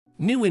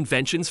New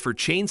inventions for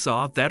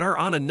chainsaw that are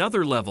on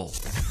another level.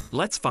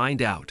 Let's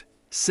find out.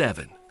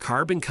 7.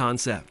 Carbon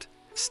Concept.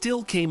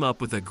 Stihl came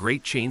up with a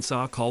great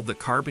chainsaw called the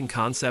Carbon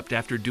Concept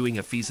after doing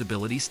a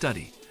feasibility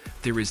study.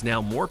 There is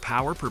now more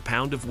power per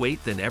pound of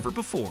weight than ever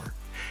before,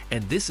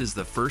 and this is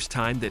the first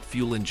time that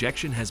fuel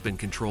injection has been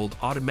controlled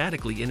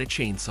automatically in a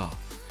chainsaw.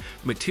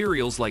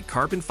 Materials like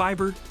carbon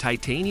fiber,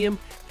 titanium,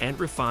 and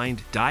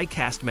refined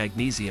die-cast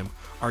magnesium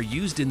are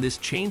used in this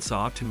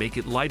chainsaw to make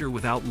it lighter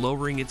without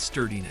lowering its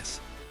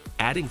sturdiness.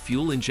 Adding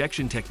fuel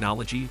injection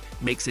technology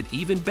makes it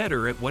even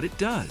better at what it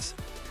does.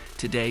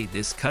 Today,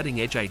 this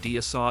cutting-edge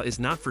idea saw is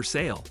not for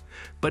sale,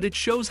 but it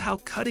shows how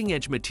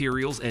cutting-edge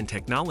materials and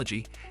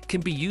technology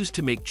can be used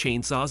to make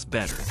chainsaws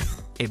better.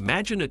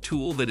 Imagine a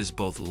tool that is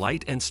both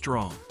light and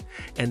strong,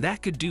 and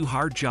that could do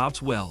hard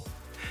jobs well.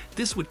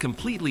 This would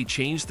completely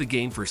change the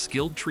game for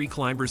skilled tree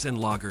climbers and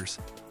loggers.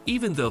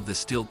 Even though the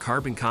Stihl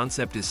Carbon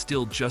Concept is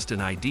still just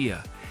an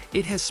idea,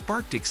 it has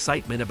sparked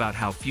excitement about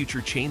how future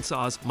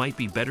chainsaws might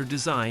be better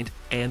designed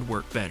and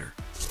work better.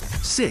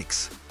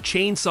 6.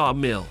 Chainsaw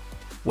Mill.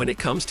 When it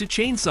comes to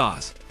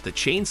chainsaws, the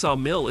chainsaw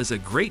mill is a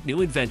great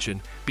new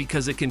invention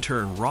because it can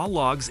turn raw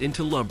logs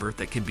into lumber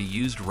that can be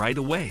used right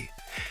away.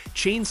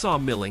 Chainsaw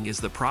milling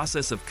is the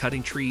process of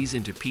cutting trees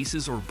into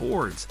pieces or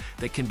boards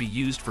that can be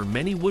used for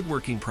many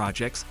woodworking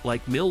projects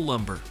like mill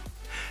lumber.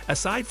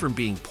 Aside from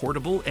being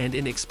portable and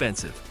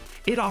inexpensive,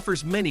 it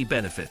offers many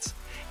benefits,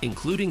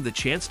 including the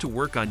chance to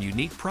work on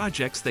unique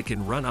projects that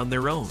can run on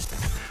their own.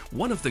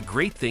 One of the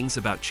great things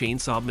about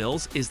chainsaw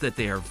mills is that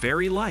they are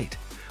very light,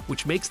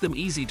 which makes them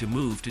easy to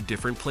move to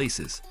different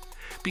places.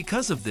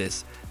 Because of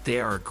this, they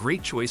are a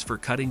great choice for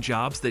cutting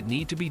jobs that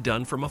need to be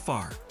done from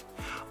afar.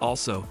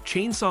 Also,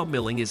 chainsaw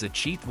milling is a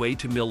cheap way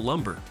to mill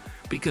lumber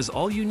because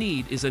all you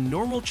need is a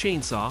normal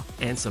chainsaw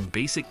and some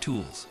basic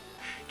tools.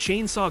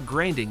 Chainsaw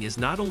grinding is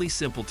not only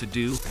simple to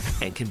do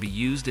and can be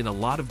used in a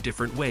lot of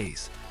different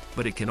ways,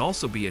 but it can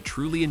also be a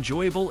truly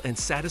enjoyable and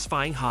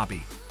satisfying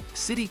hobby.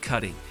 City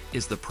cutting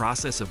is the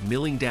process of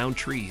milling down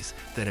trees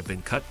that have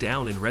been cut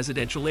down in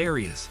residential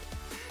areas.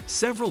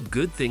 Several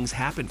good things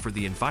happen for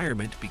the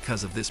environment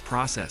because of this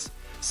process,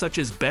 such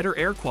as better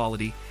air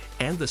quality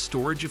and the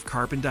storage of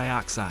carbon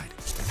dioxide.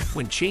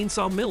 When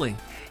chainsaw milling,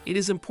 it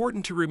is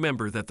important to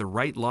remember that the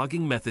right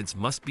logging methods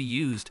must be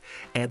used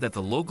and that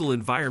the local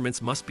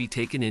environments must be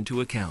taken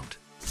into account.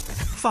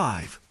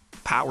 5.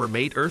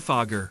 PowerMate Earth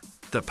Auger.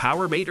 The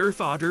PowerMate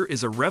Earth Auger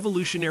is a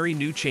revolutionary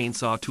new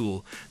chainsaw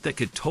tool that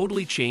could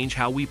totally change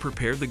how we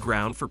prepare the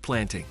ground for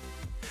planting.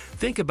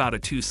 Think about a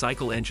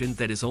 2-cycle engine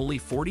that is only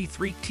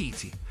 43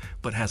 cc,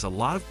 but has a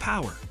lot of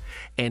power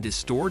and is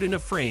stored in a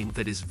frame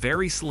that is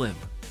very slim.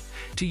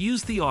 To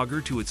use the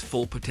auger to its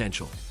full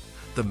potential,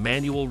 the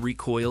manual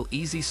recoil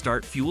easy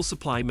start fuel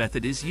supply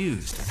method is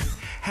used.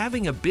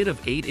 Having a bit of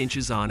 8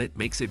 inches on it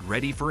makes it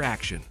ready for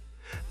action.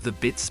 The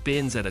bit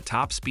spins at a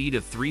top speed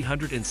of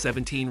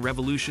 317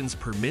 revolutions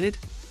per minute,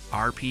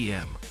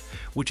 RPM,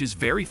 which is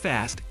very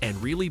fast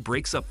and really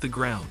breaks up the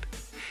ground.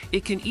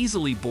 It can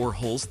easily bore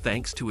holes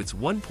thanks to its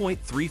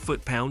 1.3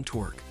 foot-pound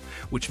torque,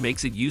 which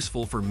makes it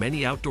useful for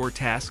many outdoor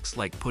tasks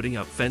like putting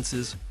up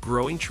fences,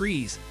 growing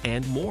trees,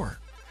 and more.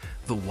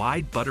 The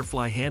wide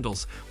butterfly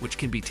handles, which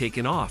can be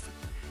taken off,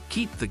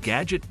 keep the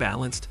gadget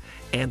balanced,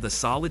 and the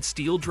solid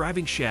steel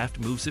driving shaft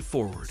moves it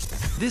forward.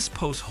 This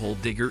post hole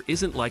digger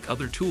isn't like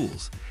other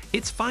tools.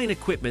 It's fine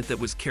equipment that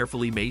was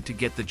carefully made to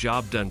get the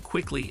job done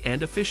quickly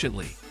and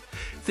efficiently.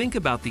 Think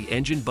about the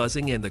engine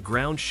buzzing and the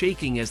ground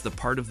shaking as the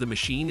part of the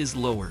machine is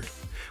lowered.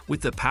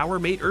 With the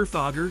PowerMate Earth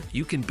Auger,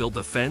 you can build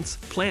a fence,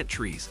 plant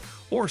trees,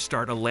 or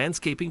start a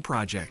landscaping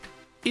project.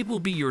 It will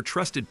be your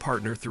trusted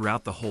partner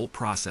throughout the whole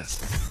process.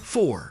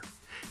 4.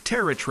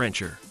 Terra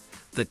Trencher.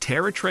 The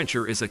Terra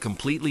Trencher is a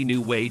completely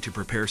new way to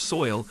prepare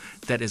soil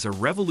that is a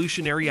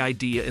revolutionary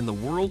idea in the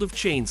world of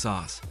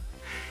chainsaws.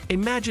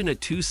 Imagine a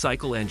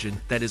 2-cycle engine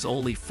that is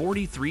only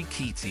 43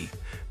 cc,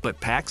 but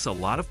packs a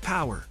lot of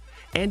power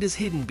and is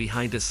hidden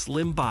behind a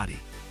slim body.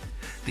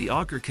 The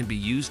auger can be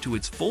used to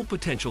its full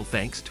potential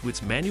thanks to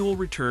its manual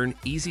return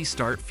easy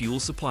start fuel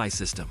supply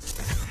system.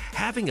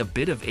 Having a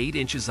bit of 8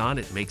 inches on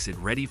it makes it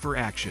ready for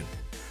action.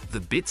 The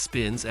bit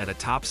spins at a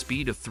top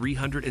speed of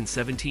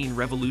 317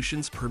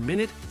 revolutions per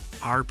minute,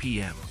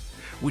 RPM,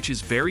 which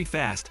is very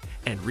fast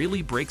and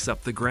really breaks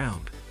up the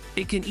ground.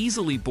 It can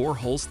easily bore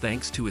holes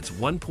thanks to its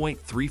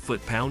 1.3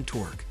 foot-pound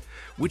torque,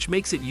 which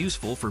makes it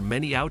useful for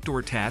many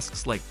outdoor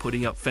tasks like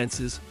putting up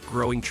fences,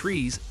 growing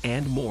trees,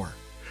 and more.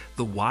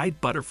 The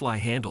wide butterfly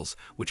handles,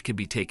 which can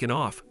be taken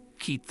off,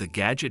 keep the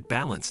gadget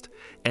balanced,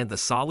 and the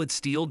solid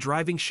steel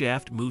driving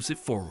shaft moves it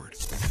forward.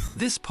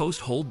 This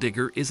post hole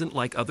digger isn't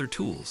like other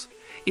tools.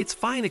 It's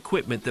fine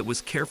equipment that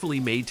was carefully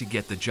made to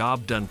get the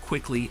job done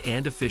quickly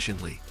and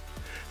efficiently.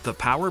 The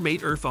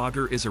PowerMate Earth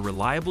Auger is a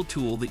reliable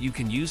tool that you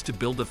can use to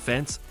build a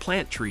fence,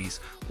 plant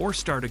trees, or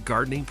start a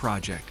gardening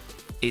project.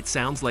 It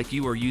sounds like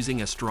you are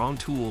using a strong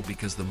tool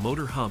because the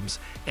motor hums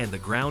and the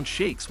ground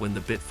shakes when the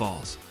bit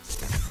falls.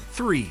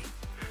 3.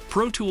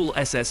 Pro Tool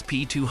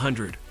SSP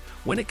 200.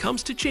 When it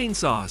comes to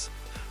chainsaws,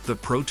 The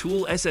Pro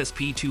Tool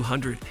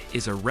SSP200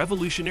 is a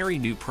revolutionary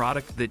new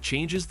product that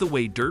changes the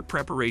way dirt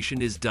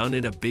preparation is done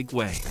in a big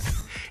way.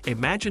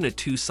 Imagine a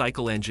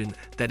 2-cycle engine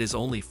that is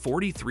only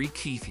 43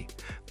 kV,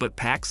 but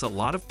packs a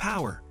lot of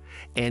power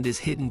and is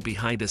hidden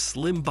behind a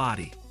slim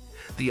body.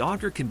 The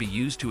auger can be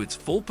used to its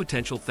full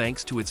potential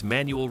thanks to its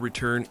manual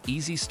return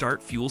easy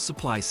start fuel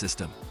supply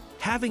system.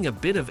 Having a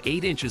bit of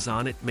 8 inches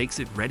on it makes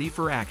it ready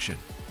for action.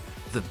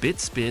 The bit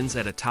spins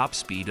at a top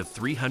speed of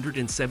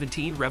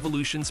 317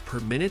 revolutions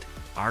per minute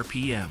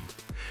 (RPM),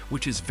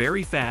 which is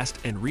very fast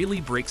and really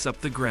breaks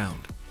up the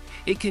ground.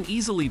 It can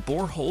easily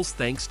bore holes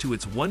thanks to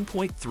its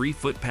 1.3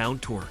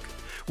 foot-pound torque,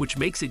 which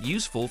makes it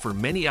useful for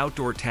many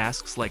outdoor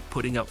tasks like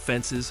putting up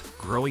fences,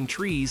 growing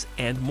trees,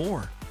 and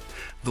more.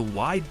 The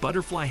wide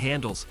butterfly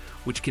handles,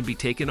 which can be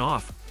taken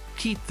off,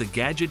 keep the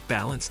gadget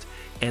balanced,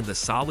 and the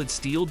solid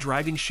steel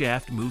driving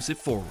shaft moves it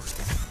forward.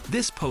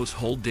 This post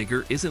hole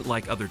digger isn't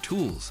like other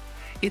tools.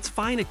 It's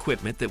fine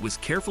equipment that was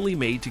carefully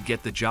made to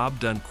get the job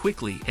done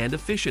quickly and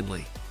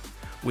efficiently.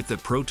 With the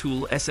Pro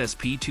Tool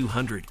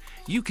SSP200,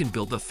 you can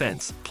build a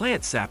fence,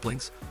 plant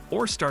saplings,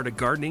 or start a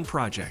gardening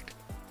project.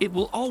 It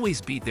will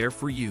always be there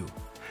for you.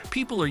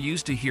 People are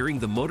used to hearing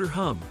the motor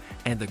hum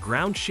and the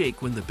ground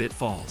shake when the bit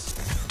falls.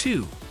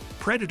 2.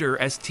 Predator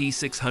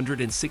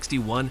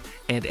ST661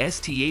 and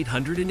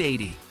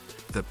ST880.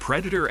 The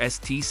Predator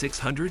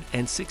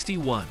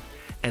ST661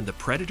 and the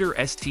Predator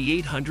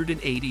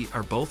ST880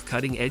 are both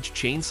cutting-edge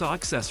chainsaw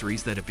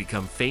accessories that have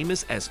become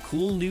famous as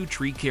cool new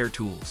tree care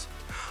tools.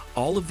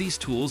 All of these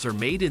tools are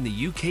made in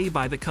the UK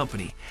by the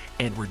company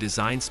and were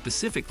designed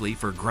specifically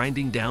for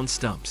grinding down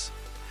stumps.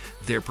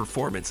 Their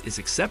performance is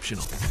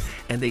exceptional,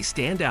 and they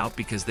stand out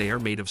because they are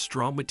made of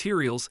strong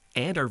materials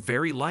and are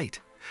very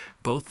light.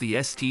 Both the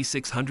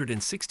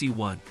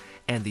ST661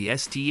 and the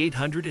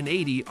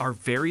ST880 are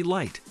very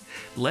light,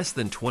 less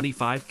than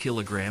 25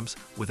 kilograms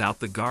without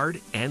the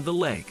guard and the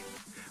leg,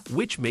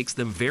 which makes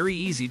them very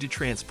easy to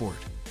transport.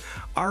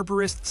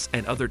 Arborists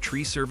and other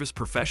tree service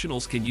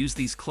professionals can use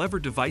these clever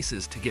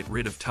devices to get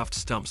rid of tough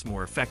stumps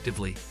more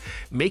effectively,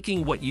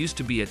 making what used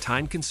to be a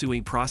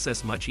time-consuming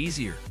process much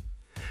easier.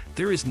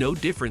 There is no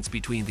difference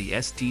between the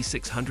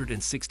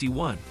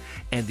ST661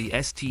 and the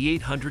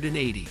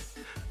ST880.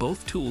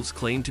 Both tools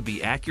claim to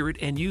be accurate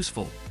and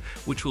useful,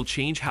 which will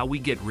change how we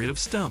get rid of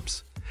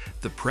stumps.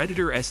 The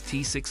Predator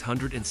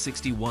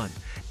ST661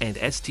 and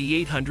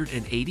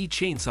ST880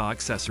 chainsaw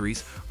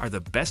accessories are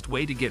the best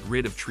way to get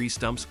rid of tree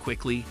stumps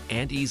quickly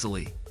and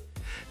easily.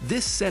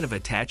 This set of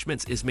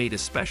attachments is made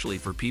especially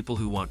for people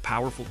who want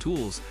powerful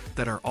tools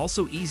that are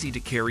also easy to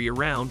carry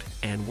around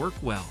and work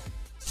well.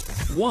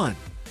 1.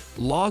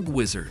 Log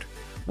Wizard.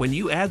 When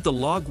you add the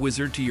Log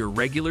Wizard to your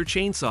regular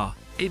chainsaw,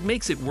 it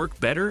makes it work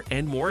better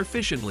and more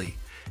efficiently,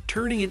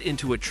 turning it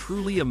into a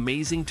truly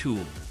amazing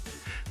tool.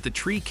 The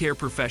tree care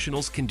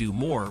professionals can do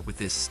more with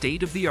this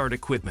state-of-the-art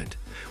equipment,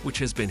 which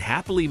has been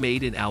happily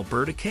made in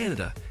Alberta,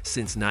 Canada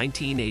since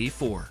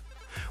 1984.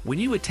 When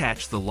you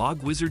attach the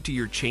Log Wizard to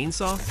your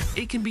chainsaw,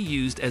 it can be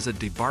used as a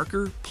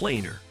debarker,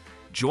 planer,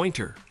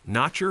 jointer,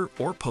 notcher,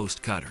 or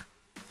post cutter.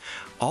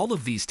 All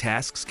of these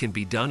tasks can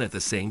be done at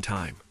the same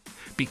time.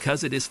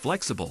 Because it is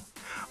flexible,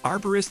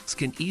 arborists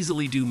can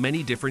easily do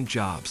many different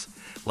jobs,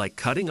 like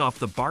cutting off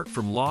the bark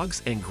from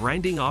logs and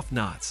grinding off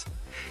knots.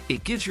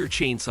 It gives your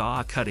chainsaw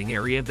a cutting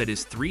area that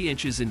is 3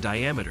 inches in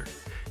diameter,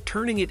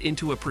 turning it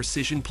into a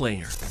precision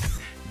planer.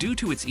 Due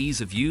to its ease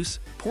of use,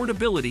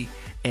 portability,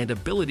 and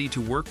ability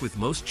to work with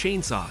most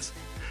chainsaws,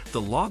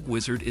 the Log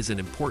Wizard is an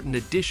important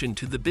addition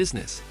to the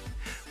business.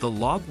 The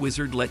Log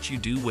Wizard lets you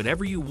do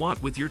whatever you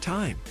want with your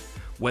time,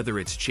 whether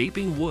it's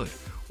shaping wood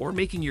or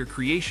making your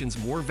creations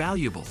more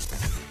valuable.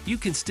 You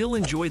can still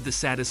enjoy the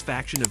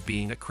satisfaction of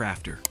being a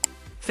crafter.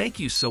 Thank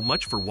you so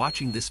much for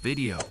watching this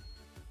video.